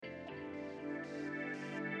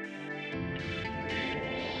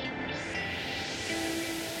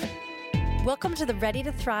Welcome to the Ready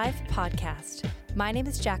to Thrive podcast. My name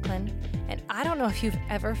is Jacqueline, and I don't know if you've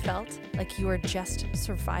ever felt like you are just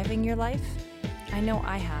surviving your life. I know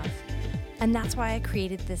I have, and that's why I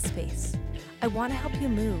created this space. I want to help you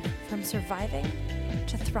move from surviving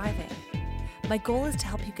to thriving. My goal is to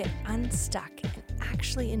help you get unstuck and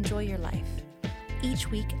actually enjoy your life. Each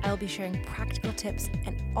week, I'll be sharing practical tips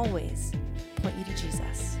and always point you to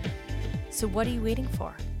Jesus. So what are you waiting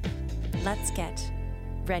for? Let's get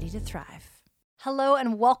ready to thrive. Hello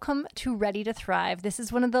and welcome to Ready to Thrive. This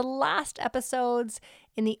is one of the last episodes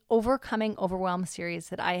in the Overcoming Overwhelm series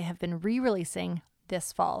that I have been re-releasing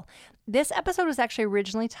this fall. This episode was actually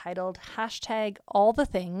originally titled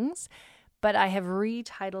 #AllTheThings, but I have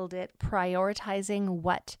retitled it Prioritizing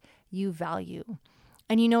What You Value.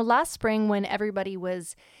 And you know, last spring when everybody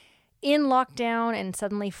was in lockdown and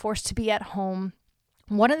suddenly forced to be at home,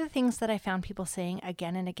 one of the things that I found people saying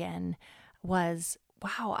again and again was,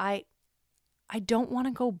 wow, I don't want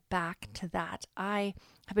to go back to that. I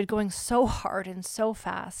have been going so hard and so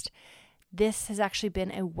fast. This has actually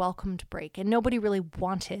been a welcomed break, and nobody really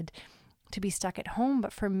wanted to be stuck at home.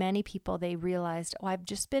 But for many people, they realized, oh, I've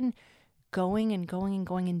just been going and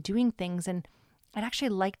doing things, and I'd actually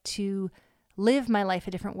like to live my life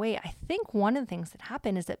a different way. I think one of the things that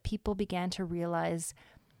happened is that people began to realize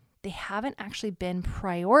they haven't actually been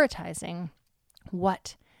prioritizing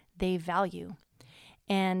what they value.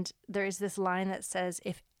 And there is this line that says,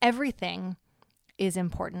 if everything is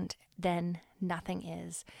important, then nothing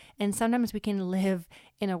is. And sometimes we can live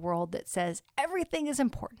in a world that says everything is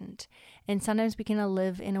important. And sometimes we can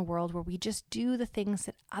live in a world where we just do the things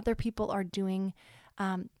that other people are doing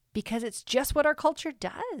because it's just what our culture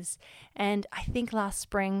does. And I think last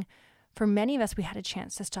spring, for many of us, we had a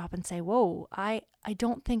chance to stop and say, whoa, I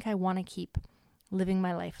don't think I want to keep living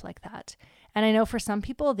my life like that. And I know for some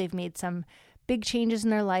people, they've made some big changes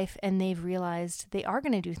in their life and they've realized they are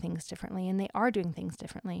going to do things differently and they are doing things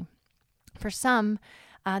differently. For some,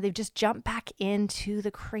 they've just jumped back into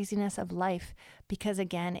the craziness of life because,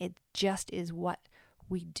 again, it just is what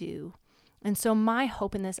we do. And so my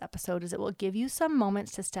hope in this episode is it will give you some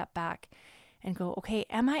moments to step back and go, okay,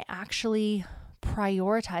 am I actually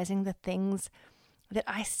prioritizing the things that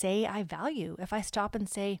I say I value? If I stop and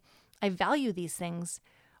say, I value these things,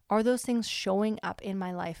 are those things showing up in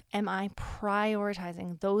my life? Am I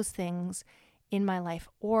prioritizing those things in my life,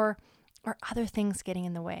 or are other things getting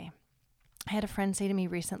in the way? I had a friend say to me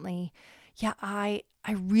recently, yeah, I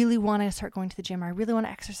really want to start going to the gym. I really want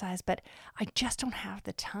to exercise, but I just don't have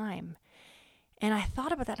the time. And I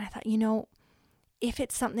thought about that and I thought, you know, if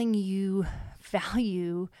it's something you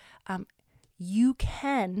value, you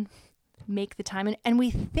can make the time. And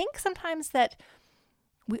we think sometimes that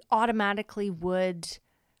we automatically would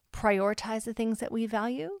prioritize the things that we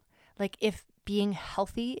value. Like if being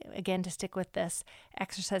healthy, again, to stick with this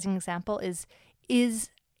exercising example, is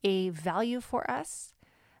a value for us,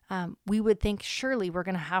 we would think surely we're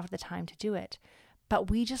going to have the time to do it. But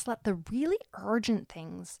we just let the really urgent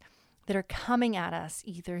things that are coming at us,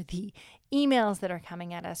 either the emails that are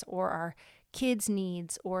coming at us or our kids'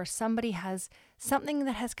 needs, or somebody has something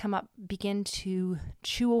that has come up, begin to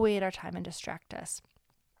chew away at our time and distract us.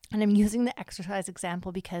 And I'm using the exercise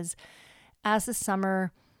example because as the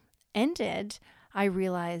summer ended, I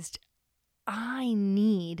realized I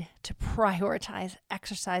need to prioritize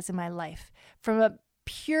exercise in my life from a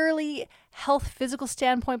purely health, physical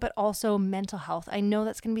standpoint, but also mental health. I know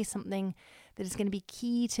that's going to be something that is going to be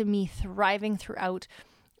key to me thriving throughout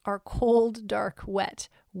our cold, dark, wet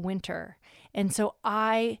winter. And so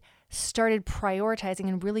I started prioritizing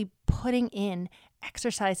and really putting in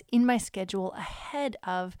exercise in my schedule ahead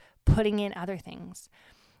of putting in other things,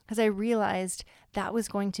 because I realized that was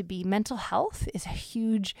going to be mental health is a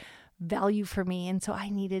huge value for me. And so I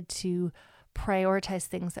needed to prioritize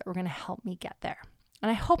things that were going to help me get there.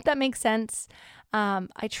 And I hope that makes sense.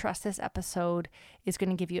 I trust this episode is going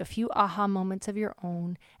to give you a few aha moments of your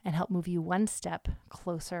own and help move you one step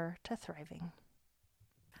closer to thriving.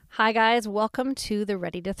 Hi guys, welcome to the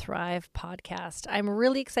Ready to Thrive podcast. I'm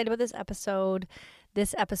really excited about this episode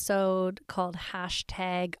called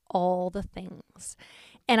 #AllTheThings.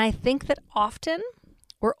 And I think that often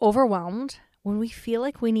we're overwhelmed when we feel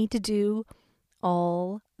like we need to do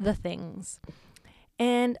all the things.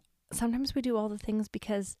 And sometimes we do all the things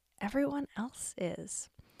because everyone else is.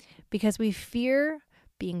 Because we fear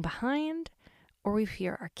being behind, or we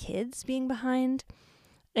fear our kids being behind.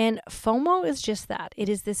 And FOMO is just that. It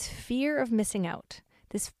is this fear of missing out,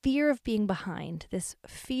 this fear of being behind, this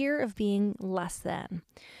fear of being less than.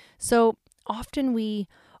 So often we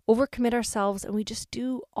overcommit ourselves, and we just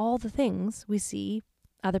do all the things we see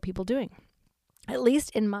other people doing. At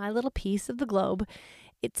least in my little piece of the globe,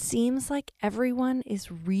 it seems like everyone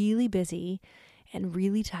is really busy and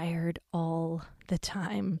really tired all the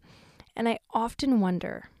time. And I often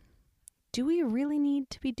wonder, do we really need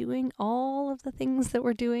to be doing all of the things that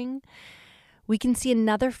we're doing? We can see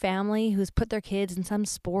another family who's put their kids in some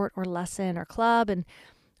sport or lesson or club, and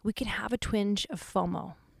we can have a twinge of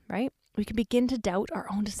FOMO, right? We can begin to doubt our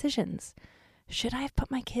own decisions. Should I have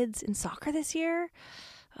put my kids in soccer this year?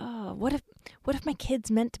 What if my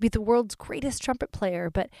kid's meant to be the world's greatest trumpet player,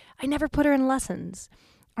 but I never put her in lessons?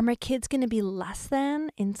 Are my kids going to be less than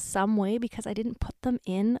in some way because I didn't put them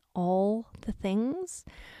in all the things?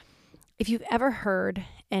 If you've ever heard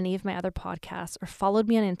any of my other podcasts or followed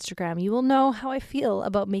me on Instagram, you will know how I feel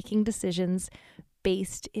about making decisions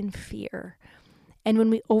based in fear. And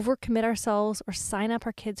when we overcommit ourselves or sign up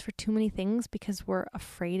our kids for too many things because we're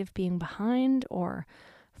afraid of being behind or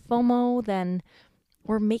FOMO, then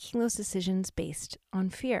we're making those decisions based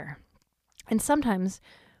on fear. And sometimes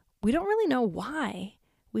we don't really know why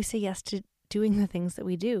we say yes to doing the things that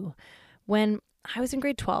we do. When I was in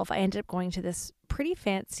grade 12, I ended up going to this pretty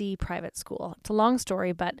fancy private school. It's a long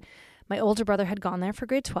story, but my older brother had gone there for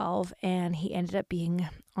grade 12, and he ended up being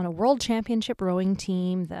on a world championship rowing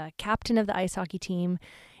team, the captain of the ice hockey team,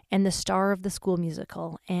 and the star of the school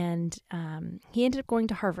musical. And he ended up going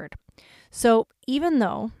to Harvard. So even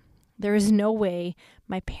though there is no way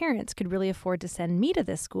my parents could really afford to send me to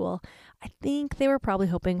this school, I think they were probably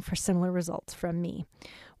hoping for similar results from me.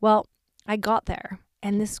 Well, I got there,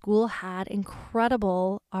 and this school had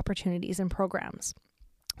incredible opportunities and programs.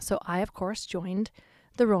 So I, of course, joined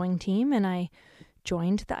the rowing team, and I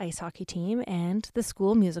joined the ice hockey team and the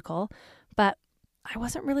school musical, but I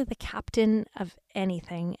wasn't really the captain of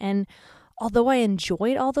anything. And although I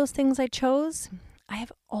enjoyed all those things I chose, I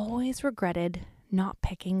have always regretted not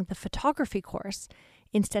picking the photography course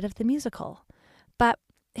instead of the musical. But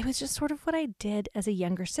it was just sort of what I did as a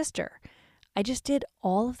younger sister. I just did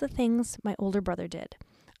all of the things my older brother did.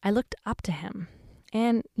 I looked up to him,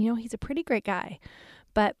 and he's a pretty great guy,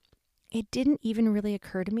 but it didn't even really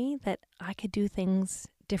occur to me that I could do things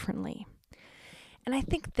differently. And I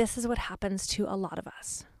think this is what happens to a lot of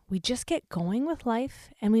us. We just get going with life,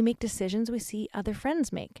 and we make decisions we see other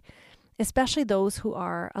friends make, especially those who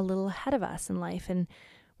are a little ahead of us in life, and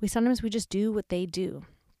we just do what they do.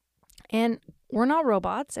 And we're not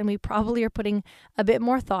robots, and we probably are putting a bit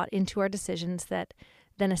more thought into our decisions than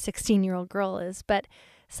a 16-year-old girl is, but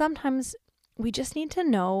sometimes we just need to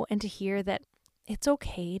know and to hear that it's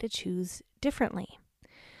okay to choose differently.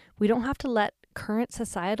 We don't have to let current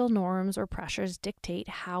societal norms or pressures dictate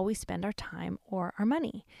how we spend our time or our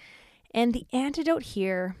money. And the antidote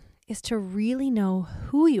here is to really know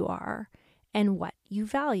who you are and what you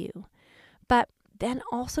value, but then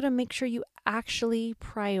also to make sure you actually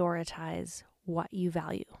prioritize what you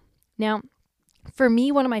value. Now, for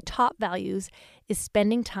me, one of my top values is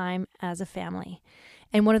spending time as a family.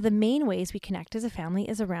 And one of the main ways we connect as a family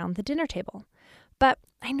is around the dinner table. But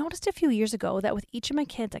I noticed a few years ago that with each of my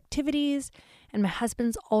kids' activities and my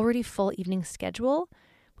husband's already full evening schedule,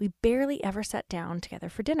 we barely ever sat down together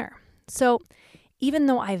for dinner. So even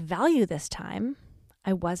though I value this time,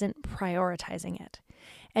 I wasn't prioritizing it.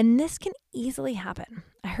 And this can easily happen.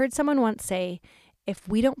 I heard someone once say, if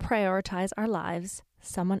we don't prioritize our lives,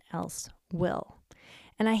 someone else will.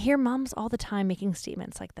 And I hear moms all the time making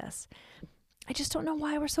statements like this. I just don't know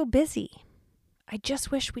why we're so busy. I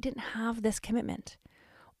just wish we didn't have this commitment.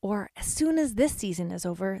 Or as soon as this season is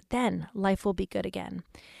over, then life will be good again.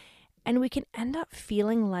 And we can end up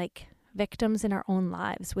feeling like victims in our own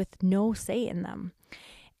lives with no say in them.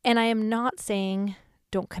 And I am not saying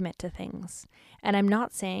don't commit to things. And I'm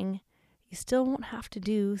not saying you still won't have to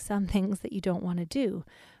do some things that you don't want to do.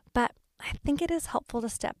 But I think it is helpful to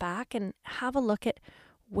step back and have a look at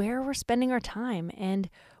where we're spending our time and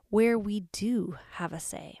where we do have a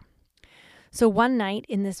say. So one night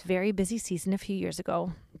in this very busy season a few years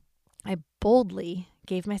ago, I boldly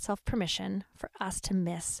gave myself permission for us to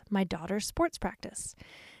miss my daughter's sports practice.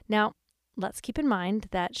 Now, let's keep in mind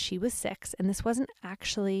that she was 6 and this wasn't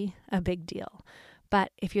actually a big deal.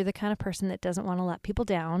 But if you're the kind of person that doesn't want to let people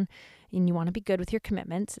down and you want to be good with your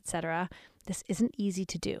commitments, etc., this isn't easy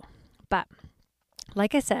to do. But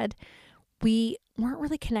like I said, we weren't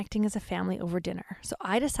really connecting as a family over dinner. So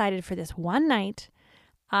I decided for this one night,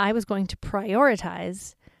 I was going to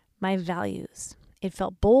prioritize my values. It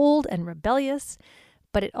felt bold and rebellious,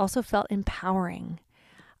 but it also felt empowering.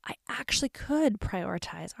 I actually could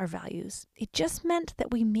prioritize our values. It just meant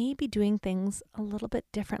that we may be doing things a little bit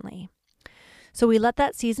differently. So we let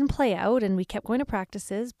that season play out and we kept going to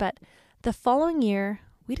practices. But the following year,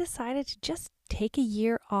 we decided to just take a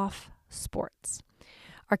year off sports.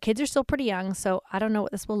 Our kids are still pretty young, so I don't know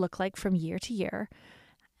what this will look like from year to year.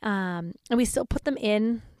 And we still put them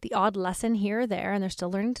in the odd lesson here or there, and they're still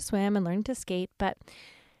learning to swim and learning to skate. But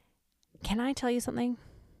can I tell you something?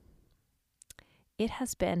 It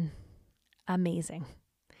has been amazing.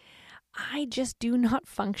 I just do not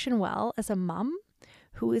function well as a mom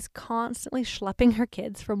who is constantly schlepping her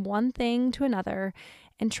kids from one thing to another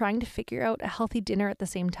and trying to figure out a healthy dinner at the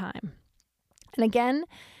same time. And again,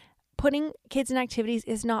 putting kids in activities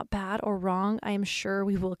is not bad or wrong. I am sure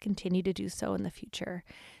we will continue to do so in the future.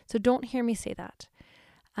 So don't hear me say that.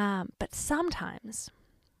 But sometimes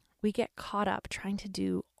we get caught up trying to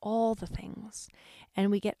do all the things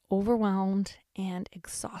and we get overwhelmed and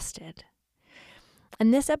exhausted.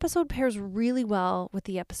 And this episode pairs really well with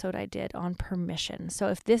the episode I did on permission. So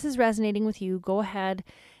if this is resonating with you, go ahead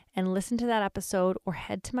and listen to that episode or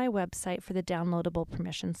head to my website for the downloadable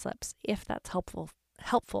permission slips if that's helpful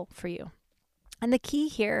for you. And the key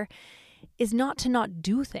here is not to not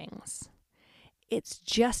do things. It's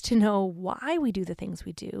just to know why we do the things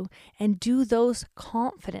we do and do those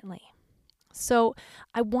confidently. So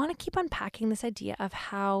I want to keep unpacking this idea of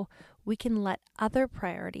how we can let other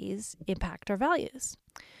priorities impact our values.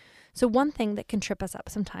 So one thing that can trip us up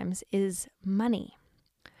sometimes is money.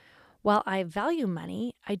 While I value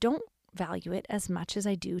money, I don't value it as much as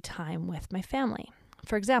I do time with my family.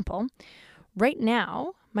 For example, right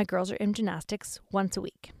now, my girls are in gymnastics once a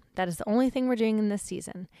week. That is the only thing we're doing in this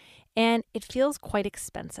season. And it feels quite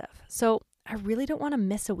expensive. So I really don't want to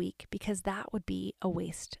miss a week because that would be a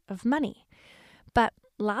waste of money. But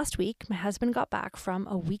last week, my husband got back from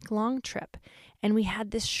a week-long trip, and we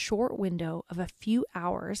had this short window of a few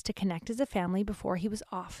hours to connect as a family before he was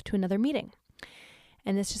off to another meeting.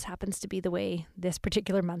 And this just happens to be the way this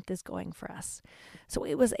particular month is going for us. So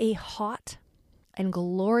it was a hot and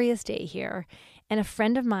glorious day here, and a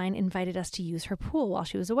friend of mine invited us to use her pool while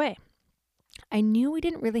she was away. I knew we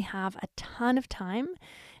didn't really have a ton of time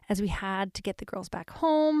as we had to get the girls back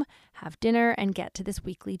home, have dinner, and get to this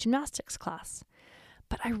weekly gymnastics class.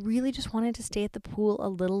 But I really just wanted to stay at the pool a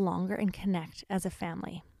little longer and connect as a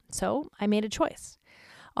family. So I made a choice.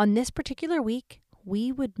 On this particular week,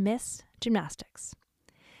 we would miss gymnastics.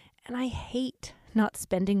 And I hate not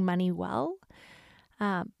spending money well,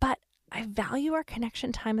 but I value our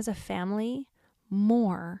connection time as a family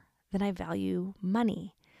more than I value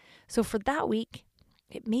money. So for that week,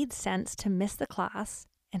 it made sense to miss the class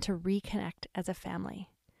and to reconnect as a family.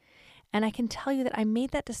 And I can tell you that I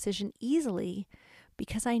made that decision easily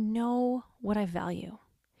because I know what I value.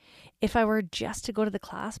 If I were just to go to the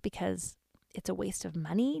class because it's a waste of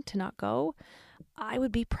money to not go, I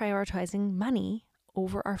would be prioritizing money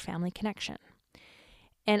over our family connection.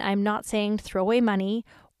 And I'm not saying to throw away money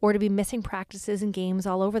or to be missing practices and games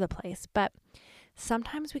all over the place, but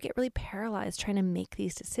sometimes we get really paralyzed trying to make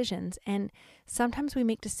these decisions. And sometimes we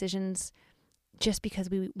make decisions just because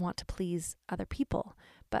we want to please other people,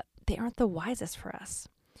 but they aren't the wisest for us.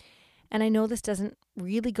 And I know this doesn't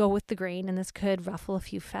really go with the grain and this could ruffle a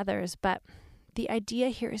few feathers, but the idea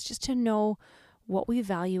here is just to know what we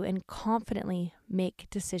value and confidently make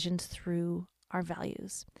decisions through our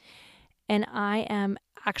values. And I'm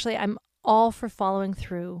all for following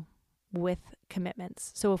through with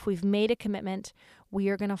commitments. So if we've made a commitment, we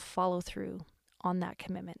are going to follow through on that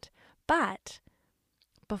commitment. But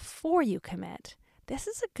before you commit, this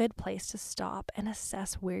is a good place to stop and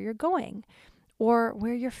assess where you're going or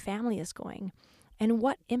where your family is going and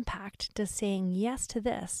what impact does saying yes to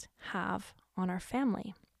this have on our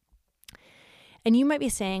family. And you might be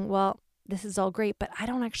saying, well, this is all great, but I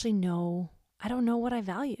don't know what I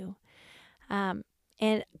value. And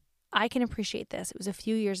I can appreciate this. It was a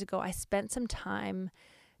few years ago. I spent some time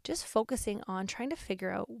just focusing on trying to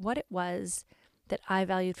figure out what it was that I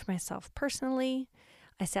valued for myself personally.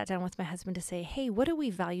 I sat down with my husband to say, hey, what do we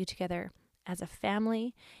value together as a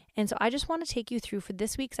family? And so I just want to take you through for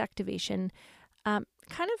this week's activation, kind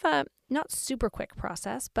of a not super quick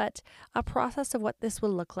process, but a process of what this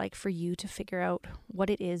will look like for you to figure out what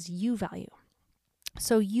it is you value.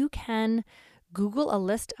 So you can Google a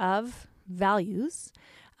list of values,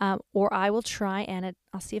 or I will try and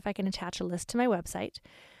I'll see if I can attach a list to my website.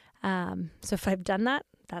 So if I've done that,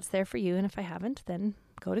 that's there for you. And if I haven't, then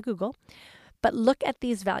go to Google. But look at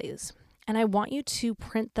these values and I want you to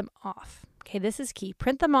print them off. Okay, this is key.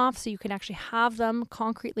 Print them off so you can actually have them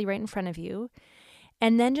concretely right in front of you.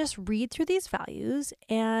 And then just read through these values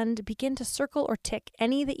and begin to circle or tick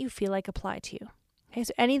any that you feel like apply to you. Okay,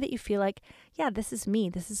 so any that you feel like, yeah, this is me.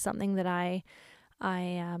 This is something that I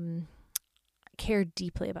care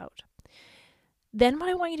deeply about. Then what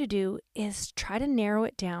I want you to do is try to narrow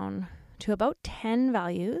it down to about 10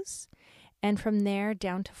 values, and from there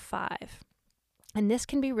down to 5. And this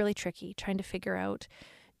can be really tricky, trying to figure out,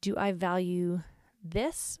 do I value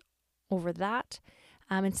this over that?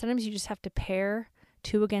 And sometimes you just have to pair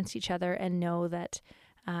two against each other and know that,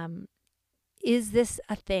 is this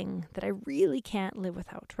a thing that I really can't live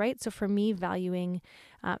without, right? So for me, valuing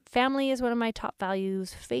family is one of my top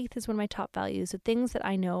values. Faith is one of my top values. So things that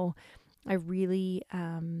I know I really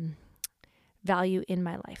value in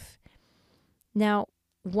my life. Now,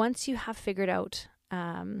 once you have figured out,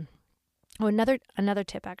 another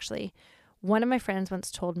tip actually, one of my friends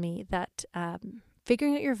once told me that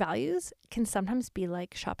figuring out your values can sometimes be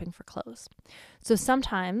like shopping for clothes. So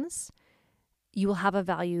sometimes you will have a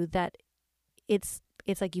value that it's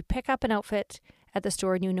like you pick up an outfit at the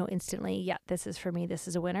store and you know instantly, yeah, this is for me, this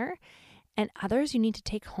is a winner. And others you need to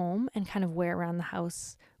take home and kind of wear around the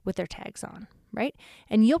house with their tags on, right?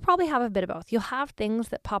 And you'll probably have a bit of both. You'll have things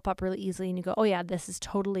that pop up really easily and you go, oh yeah, this is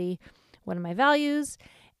totally one of my values,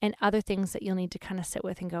 and other things that you'll need to kind of sit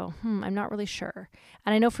with and go, I'm not really sure.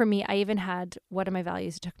 And I know for me, I even had one of my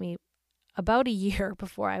values. It took me about a year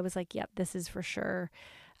before I was like, yep, this is for sure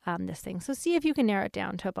this thing. So see if you can narrow it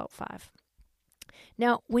down to about 5.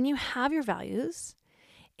 Now, when you have your values,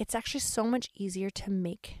 it's actually so much easier to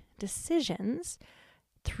make decisions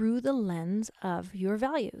through the lens of your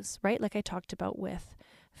values, right? Like I talked about with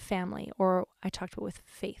family, or I talked about with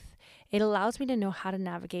faith. It allows me to know how to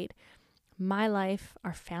navigate my life,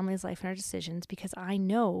 our family's life, and our decisions because I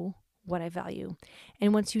know what I value.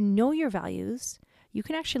 And once you know your values, you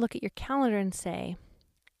can actually look at your calendar and say,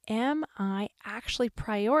 am I actually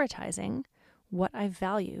prioritizing what I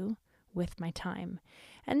value with my time?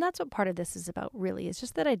 And that's what part of this is about, really. It's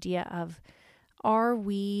just that idea of, are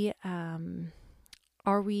we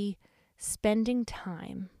spending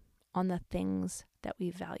time on the things that we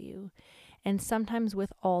value? And sometimes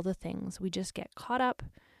with all the things, we just get caught up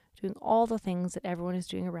doing all the things that everyone is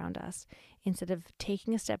doing around us, instead of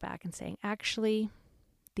taking a step back and saying, actually,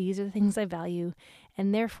 these are the things I value,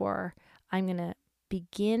 and therefore I'm going to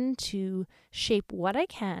begin to shape what I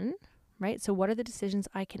can, right? So what are the decisions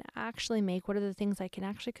I can actually make? What are the things I can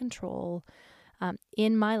actually control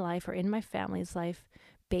in my life or in my family's life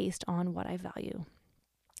based on what I value?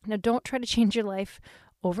 Now, don't try to change your life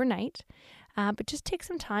overnight, but just take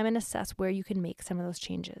some time and assess where you can make some of those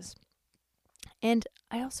changes. And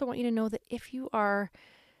I also want you to know that if you are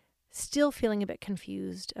still feeling a bit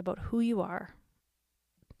confused about who you are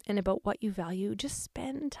and about what you value, just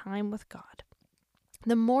spend time with God.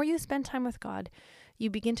 The more you spend time with God, you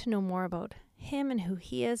begin to know more about Him and who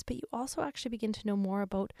He is, but you also actually begin to know more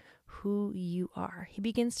about who you are. He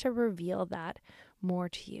begins to reveal that more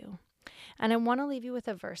to you. And I want to leave you with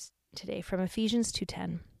a verse today from Ephesians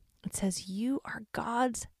 2:10. It says, you are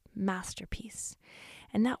God's masterpiece.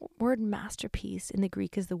 And that word masterpiece in the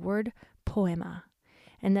Greek is the word poema.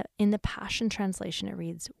 And in the Passion Translation, it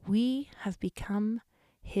reads, we have become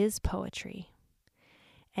His poetry.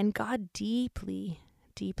 And God deeply,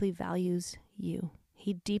 deeply values you.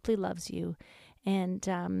 He deeply loves you. And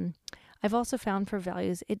I've also found for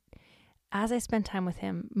values, as I spend time with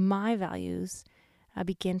Him, my values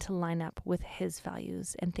begin to line up with His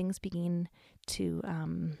values, and things begin to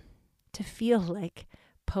feel like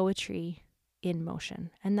poetry in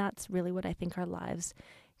motion. And that's really what I think our lives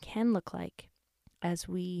can look like as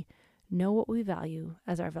we know what we value,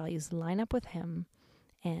 as our values line up with Him,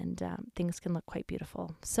 and things can look quite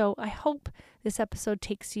beautiful. So I hope this episode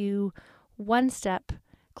takes you one step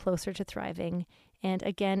closer to thriving. And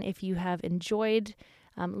again, if you have enjoyed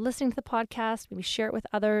listening to the podcast, maybe share it with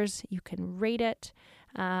others. You can rate it.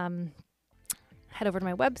 Head over to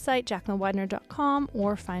my website, JacquelineWidener.com,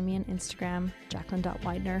 or find me on Instagram,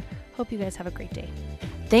 Jacqueline.Widener. Hope you guys have a great day.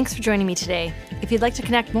 Thanks for joining me today. If you'd like to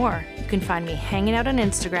connect more, you can find me hanging out on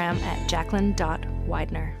Instagram at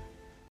Jacqueline.Widener.